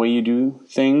fan of the way you do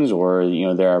things, or,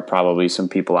 there are probably some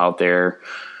people out there,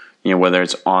 whether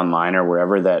it's online or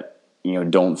wherever, that,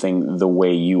 don't think the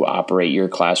way you operate your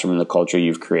classroom and the culture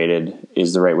you've created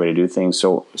is the right way to do things.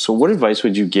 So what advice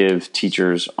would you give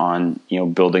teachers on,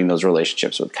 building those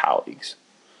relationships with colleagues?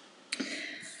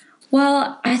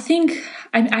 Well, I think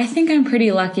I'm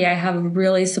pretty lucky. I have a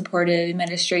really supportive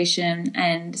administration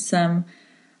and some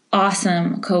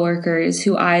awesome coworkers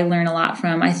who I learn a lot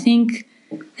from. I think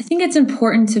it's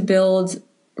important to build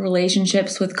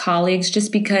relationships with colleagues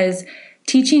just because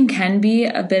teaching can be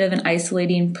a bit of an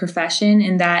isolating profession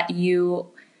in that you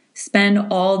spend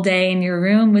all day in your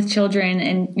room with children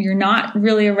and you're not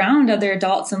really around other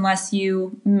adults unless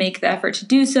you make the effort to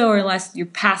do so or unless you're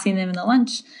passing them in the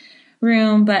lunch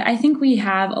room. But I think we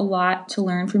have a lot to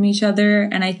learn from each other,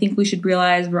 and I think we should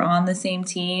realize we're on the same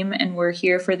team and we're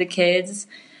here for the kids.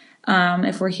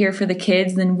 If we're here for the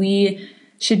kids, then we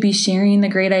should be sharing the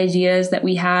great ideas that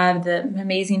we have, the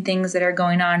amazing things that are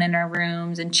going on in our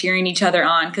rooms, and cheering each other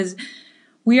on, because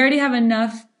we already have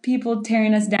enough people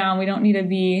tearing us down. We don't need to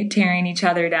be tearing each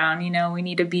other down. We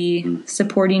need to be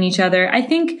supporting each other. I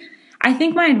think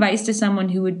my advice to someone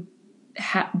who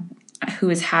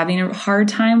is having a hard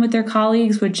time with their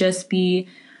colleagues would just be,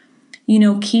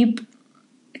 keep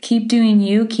doing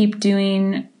you, keep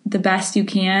doing the best you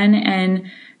can, and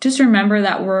just remember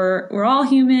that we're all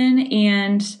human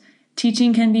and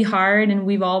teaching can be hard and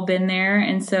we've all been there.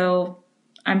 And so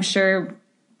I'm sure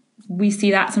we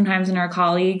see that sometimes in our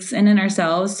colleagues and in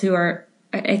ourselves who are,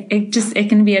 it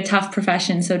can be a tough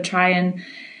profession. So try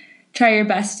your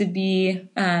best to be,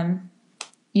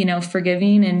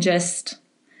 forgiving, and just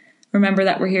remember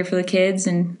that we're here for the kids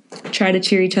and try to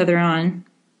cheer each other on.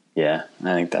 Yeah,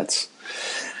 I think that's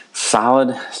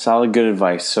solid, good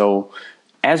advice. So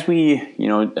as we,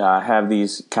 have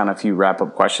these kind of few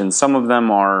wrap-up questions, some of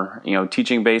them are,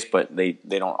 teaching-based, but they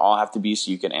don't all have to be, so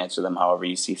you can answer them however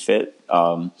you see fit.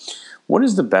 What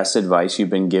is the best advice you've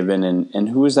been given, and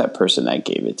who is that person that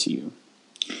gave it to you?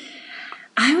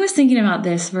 I was thinking about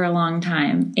this for a long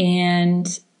time,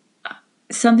 and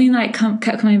something that I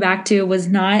kept coming back to was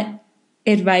not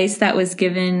advice that was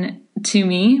given to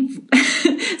me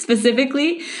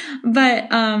specifically, but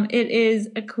it is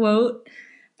a quote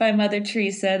by Mother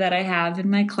Teresa that I have in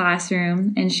my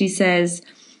classroom, and she says,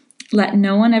 "Let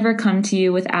no one ever come to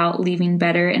you without leaving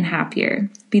better and happier.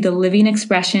 Be the living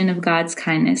expression of God's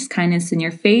kindness. Kindness in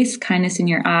your face, kindness in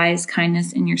your eyes,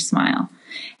 kindness in your smile."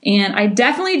 And I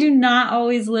definitely do not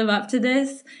always live up to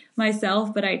this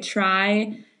myself, but I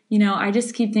try. I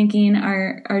just keep thinking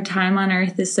our time on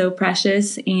earth is so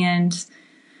precious, and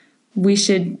we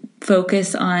should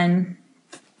focus on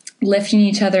lifting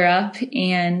each other up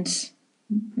and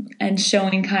and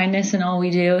showing kindness in all we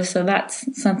do. So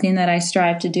that's something that I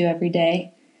strive to do every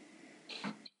day.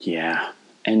 Yeah.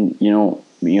 And,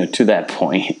 to that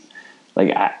point,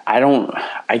 like,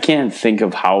 I can't think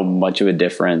of how much of a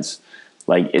difference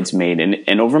like it's made.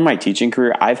 And over my teaching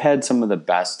career, I've had some of the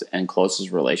best and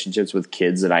closest relationships with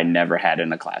kids that I never had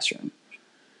in a classroom,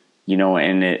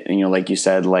 and like you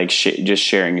said, like just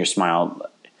sharing your smile.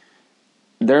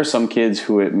 There are some kids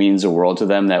who it means the world to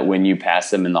them that when you pass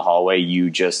them in the hallway, you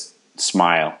just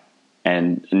smile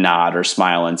and nod, or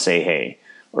smile and say, hey,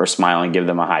 or smile and give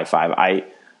them a high five.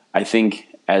 I think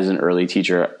as an early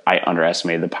teacher, I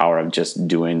underestimated the power of just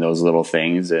doing those little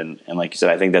things. And like you said,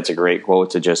 I think that's a great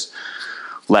quote, to just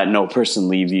let no person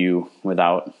leave you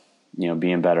without,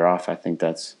 being better off. I think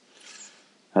that's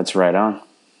right on.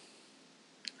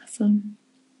 Awesome.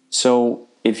 So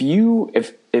if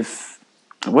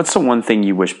what's the one thing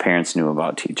you wish parents knew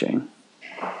about teaching?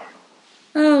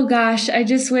 Oh gosh, I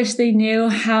just wish they knew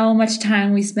how much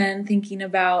time we spend thinking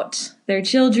about their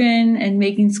children and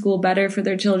making school better for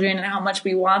their children, and how much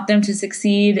we want them to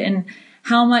succeed, and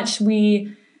how much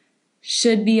we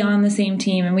should be on the same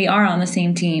team, and we are on the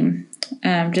same team.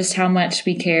 Just how much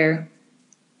we care.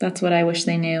 That's what I wish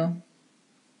they knew.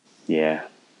 Yeah,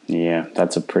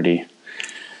 that's a pretty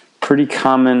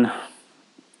common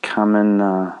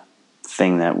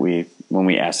thing that when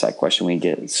we ask that question, we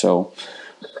get. So,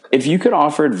 if you could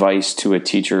offer advice to a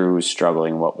teacher who's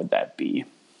struggling, what would that be?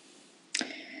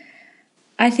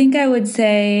 I think I would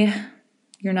say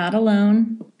you're not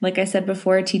alone. Like I said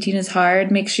before, teaching is hard.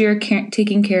 Make sure you're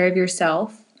taking care of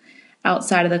yourself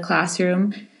outside of the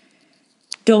classroom.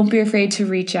 Don't be afraid to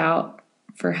reach out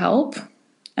for help.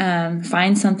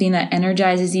 Find something that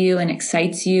energizes you and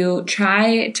excites you.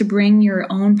 Try to bring your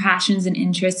own passions and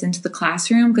interests into the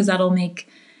classroom, because that'll make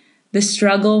the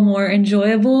struggle more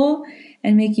enjoyable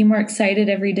and make you more excited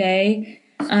every day.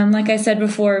 Like I said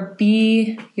before,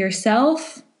 be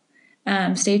yourself.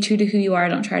 Stay true to who you are.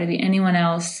 Don't try to be anyone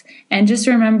else. And just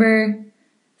remember,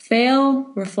 fail,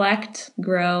 reflect,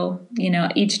 grow.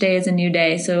 Each day is a new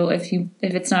day. So if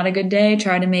it's not a good day,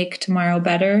 try to make tomorrow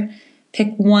better.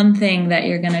 Pick one thing that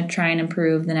you're going to try and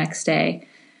improve the next day.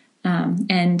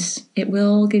 And it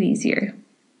will get easier.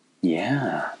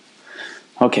 Yeah.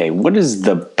 Okay. What is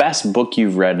the best book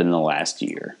you've read in the last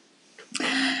year?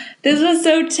 This was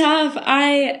so tough.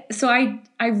 I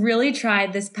really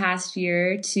tried this past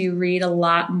year to read a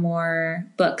lot more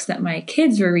books that my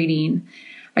kids were reading.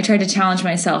 I tried to challenge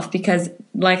myself because,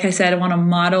 like I said, I want to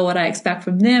model what I expect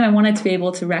from them. I wanted to be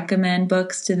able to recommend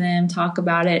books to them, talk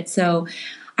about it. So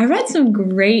I read some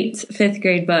great fifth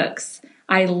grade books.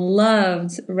 I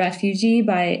loved Refugee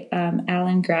by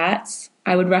Alan Gratz.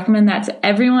 I would recommend that to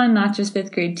everyone, not just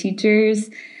fifth grade teachers.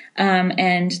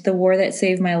 And The War That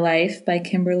Saved My Life by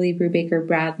Kimberly Brubaker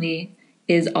Bradley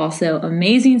is also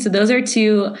amazing. So those are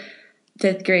two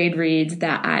fifth grade reads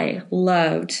that I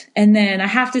loved. And then I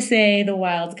have to say The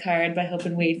Wild Card by Hope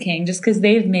and Wade King, just because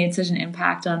they've made such an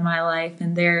impact on my life,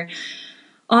 and they're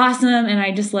awesome. And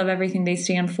I just love everything they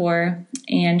stand for,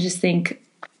 and just think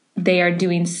they are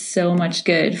doing so much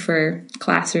good for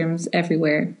classrooms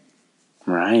everywhere.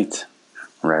 Right.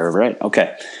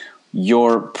 Okay.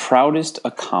 Your proudest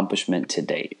accomplishment to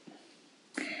date?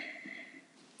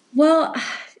 Well,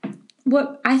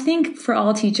 what I think for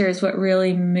all teachers, what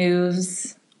really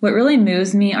moves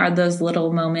me are those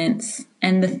little moments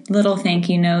and the little thank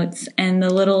you notes and the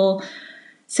little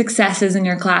successes in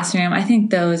your classroom. I think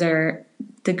those are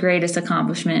the greatest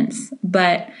accomplishments.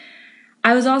 But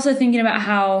I was also thinking about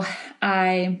how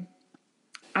I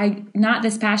not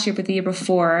this past year, but the year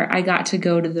before, I got to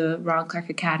go to the Ron Clark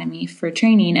Academy for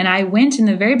training. And I went in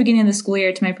the very beginning of the school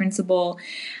year to my principal.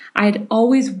 I'd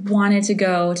always wanted to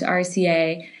go to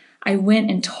RCA. I went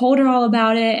and told her all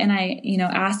about it, and I,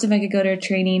 asked if I could go to a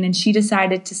training, and she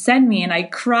decided to send me, and I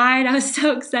cried. I was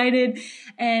so excited.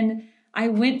 And I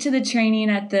went to the training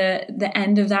at the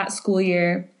end of that school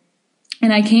year,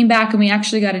 and I came back, and we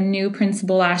actually got a new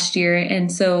principal last year.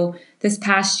 And so this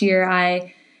past year,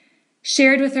 I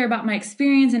shared with her about my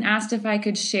experience and asked if I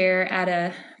could share at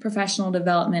a professional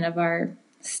development of our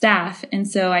staff. And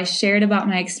so I shared about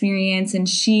my experience, and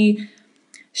she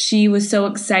was so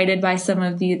excited by some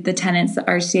of the tenets that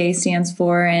RCA stands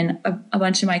for, and a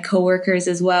bunch of my coworkers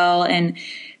as well. And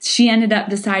she ended up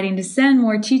deciding to send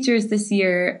more teachers this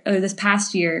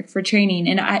past year for training.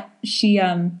 And I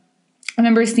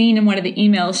remember seeing in one of the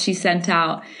emails she sent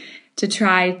out to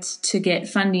try to get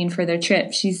funding for their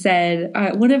trip. She said,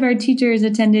 one of our teachers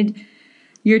attended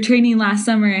your training last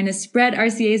summer and has spread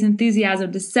RCA's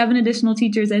enthusiasm to 7 additional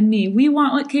teachers and me. We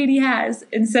want what Katie has.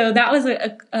 And so that was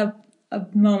a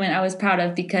moment I was proud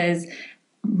of, because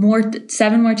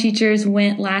 7 more teachers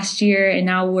went last year, and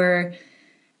now we're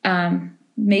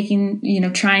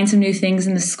trying some new things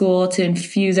in the school to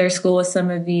infuse our school with some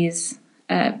of these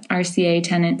RCA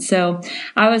tenets. So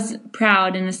I was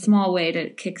proud in a small way to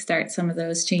kickstart some of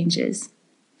those changes.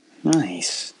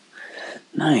 Nice.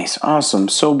 Awesome.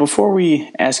 So before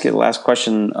we ask you the last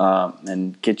question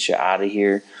and get you out of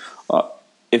here,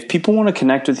 if people want to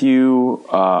connect with you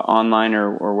online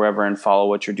or wherever and follow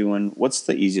what you're doing, what's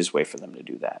the easiest way for them to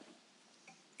do that?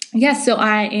 Yes, so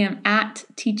I am at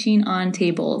Teaching on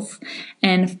Tables,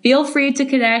 and feel free to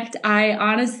connect. I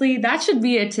honestly, that should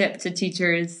be a tip to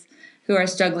teachers who are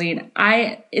struggling.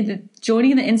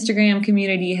 Joining the Instagram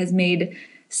community has made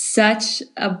such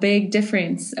a big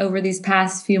difference over these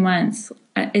past few months.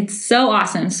 It's so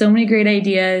awesome. So many great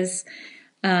ideas,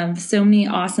 so many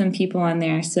awesome people on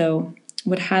there. So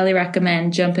would highly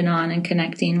recommend jumping on and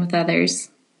connecting with others.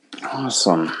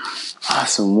 Awesome.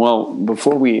 Well,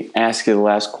 before we ask you the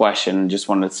last question, I just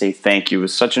wanted to say thank you. It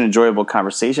was such an enjoyable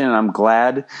conversation, and I'm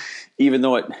glad, even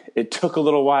though it took a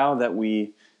little while, that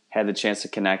we had the chance to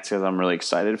connect, because I'm really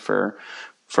excited for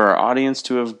our audience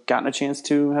to have gotten a chance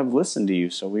to have listened to you.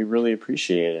 So we really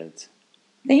appreciate it.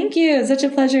 Thank you. It's such a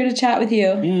pleasure to chat with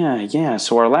you. Yeah.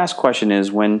 So our last question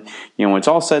is, when it's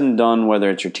all said and done, whether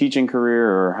it's your teaching career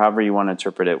or however you want to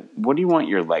interpret it, what do you want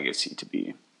your legacy to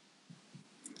be?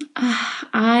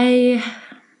 I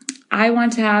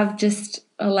want to have just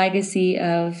a legacy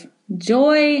of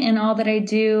joy in all that I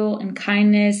do and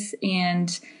kindness,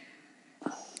 and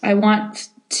I want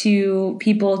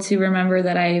people to remember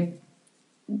that I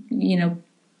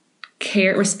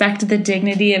respect the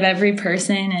dignity of every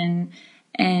person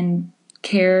and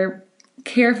care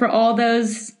for all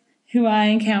those who I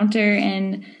encounter,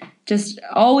 and just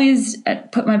always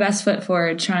put my best foot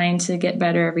forward, trying to get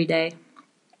better every day.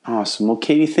 Awesome. Well,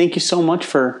 Katie, thank you so much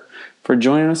for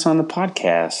joining us on the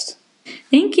podcast.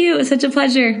 Thank you. It was such a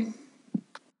pleasure.